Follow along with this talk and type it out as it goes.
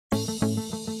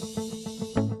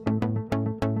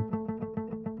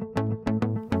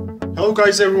Hello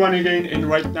guys, everyone again, and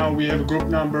right now we have group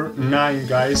number 9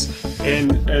 guys,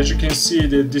 and as you can see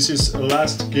that this is the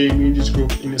last game in this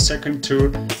group in the second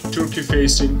tour, Turkey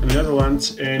facing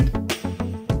Netherlands, and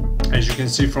as you can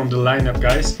see from the lineup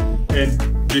guys.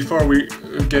 And before we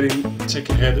take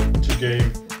ahead to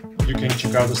game, you can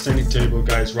check out the standing table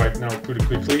guys right now pretty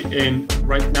quickly. And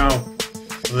right now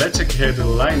let's take ahead the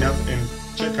lineup and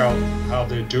check out how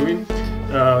they're doing.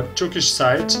 Turkish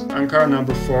side, Ankara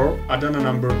number 4, Adana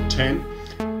number 10,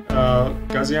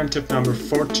 Gaziantep number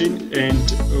 14,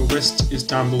 and West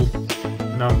Istanbul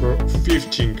number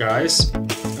 15 guys.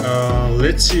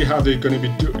 Let's see how they're gonna be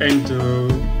doing. And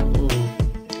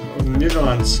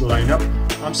Netherlands lineup,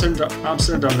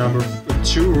 Amsterdam number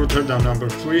 2, Rotterdam number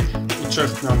 3,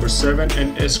 Utrecht number 7,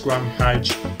 and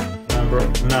Esquimalt number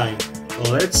 9.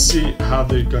 Let's see how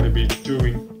they're gonna be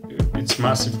doing. It's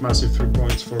massive 3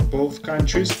 points for both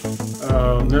countries.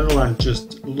 Netherlands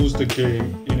just lose the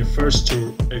game in the first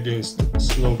tour against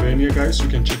Slovenia guys. You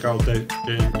can check out that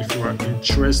game if you are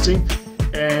interested.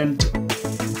 And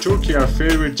Turkey are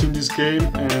favorite in this game,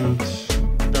 and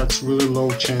that's really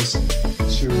low chance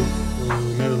to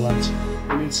Netherlands.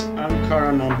 And it's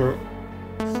Ankara number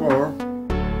 4,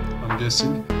 I'm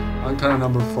guessing. Ankara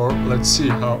number 4. Let's see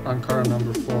how Ankara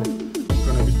number 4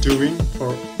 gonna be doing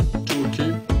for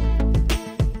Turkey.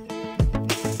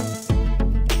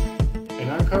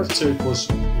 Our take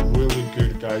was really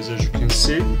good guys, as you can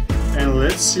see. And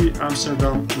let's see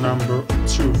Amsterdam number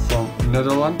 2 from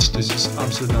Netherlands. This is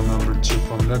Amsterdam number 2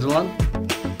 from Netherlands.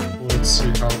 Let's see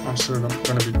how Amsterdam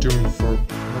gonna be doing for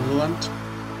Netherlands.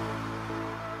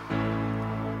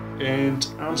 And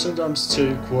Amsterdam's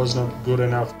take was not good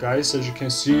enough guys, as you can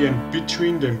see. And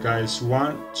between them guys,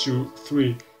 1, 2,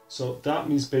 3. So that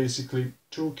means basically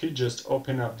Turkey just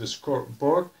open up the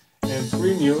scoreboard. And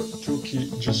 3-0,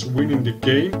 Turkey just winning the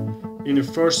game. In the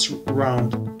first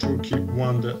round, Turkey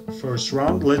won the first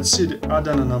round. Let's see the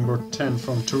Adana number 10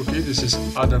 from Turkey. This is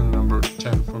Adana number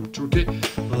 10 from Turkey.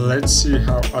 Let's see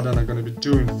how Adana gonna be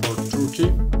doing for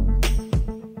Turkey.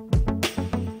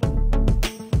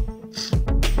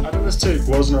 Adana's take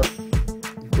was not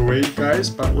great guys,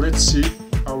 but let's see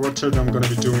how Rotterdam gonna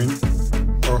be doing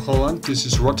for Holland. This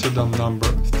is Rotterdam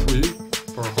number 3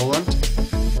 for Holland,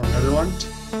 for Netherlands.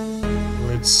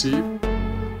 Let's see.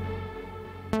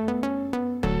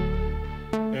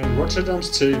 And Rotterdam's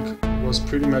take was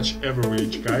pretty much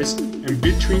average guys, and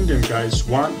between them guys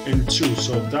 1 and 2,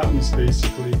 so that means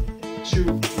basically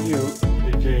 2-0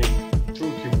 again.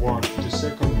 Turkey won the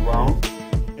second round.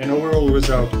 And overall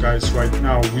result guys, right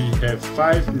now we have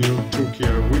 5-0, Turkey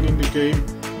are winning the game.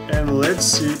 And let's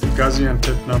see the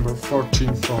Gaziantep number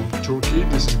 14 from Turkey.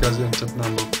 This is Gaziantep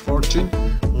number 14.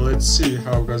 Let's see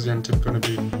how Gaziantep gonna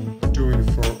be doing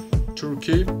for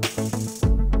Turkey.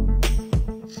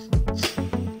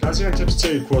 Gaziantep's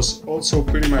take was also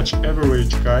pretty much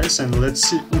average guys. And let's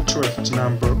see Utrecht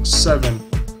number 7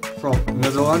 from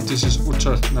Netherlands. This is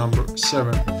Utrecht number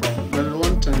 7 from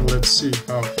Netherlands. And let's see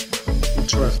how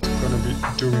Utrecht gonna be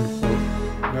doing for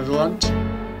Netherlands.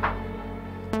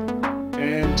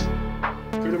 And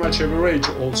pretty much average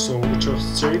also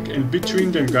Utrecht's take. And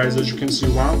between them guys, as you can see,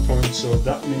 1 point, so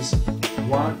that means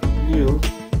 1-0.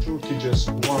 Turkey just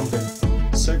won the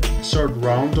third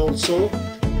round also.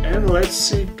 And let's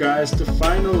see guys the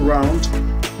final round,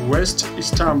 West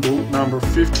Istanbul number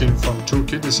 15 from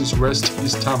Turkey. This is West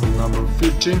Istanbul number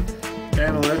 15.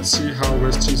 And let's see how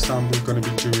West Istanbul gonna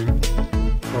be doing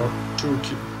for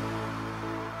Turkey.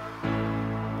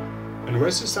 And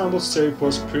West Istanbul's take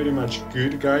was pretty much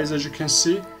good guys, as you can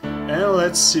see. And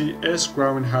let's see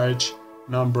Esquimalt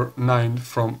number 9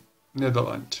 from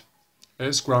Netherlands.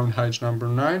 Esquimalt number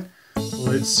 9.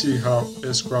 Let's see how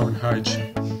Esquimalt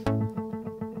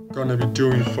gonna be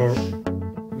doing for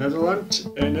Netherlands.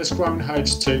 And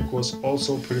Esquimalt's take was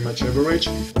also pretty much average.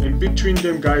 And between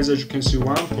them guys, as you can see,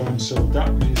 1 point, so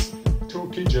that means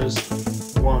Turkey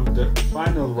just won the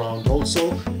final round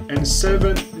also. And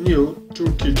 7-0,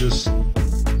 Turkey just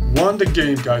won the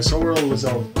game guys. Overall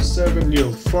result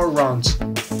 7-0, 4 rounds.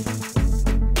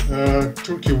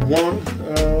 Turkey won,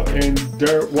 and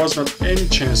there was not any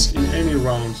chance in any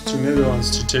round to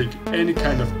Netherlands to take any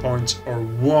kind of points or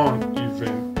won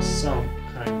even some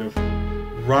kind of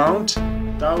round.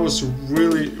 That was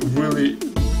really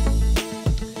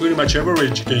pretty much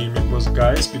average game it was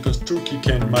guys, because Turkey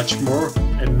can much more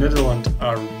and Netherlands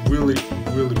are really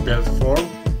bad form.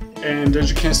 And as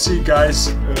you can see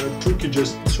guys, Turkey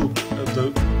just took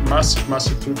the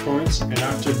massive 3 points, and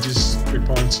after these 3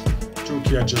 points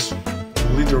Turkey are just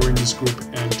leader in this group,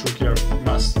 and Turkey are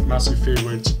massive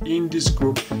favorites in this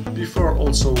group. Before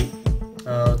also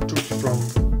Turkey from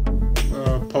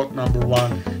pot number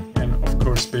 1 and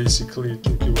course, basically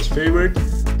Turkey was favored.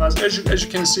 But as you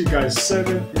can see, guys,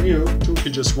 7-0,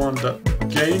 Turkey just won the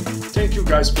game. Thank you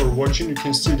guys for watching. You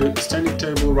can see the standing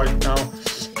table right now.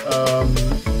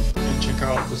 And check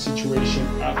out the situation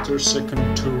after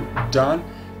second tour done.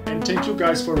 And thank you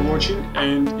guys for watching.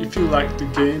 And if you like the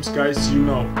games, guys, you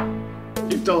know,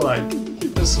 hit the like,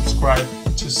 hit the subscribe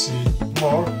to see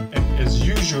more. And as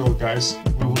usual, guys,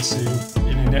 we will see you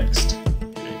in the next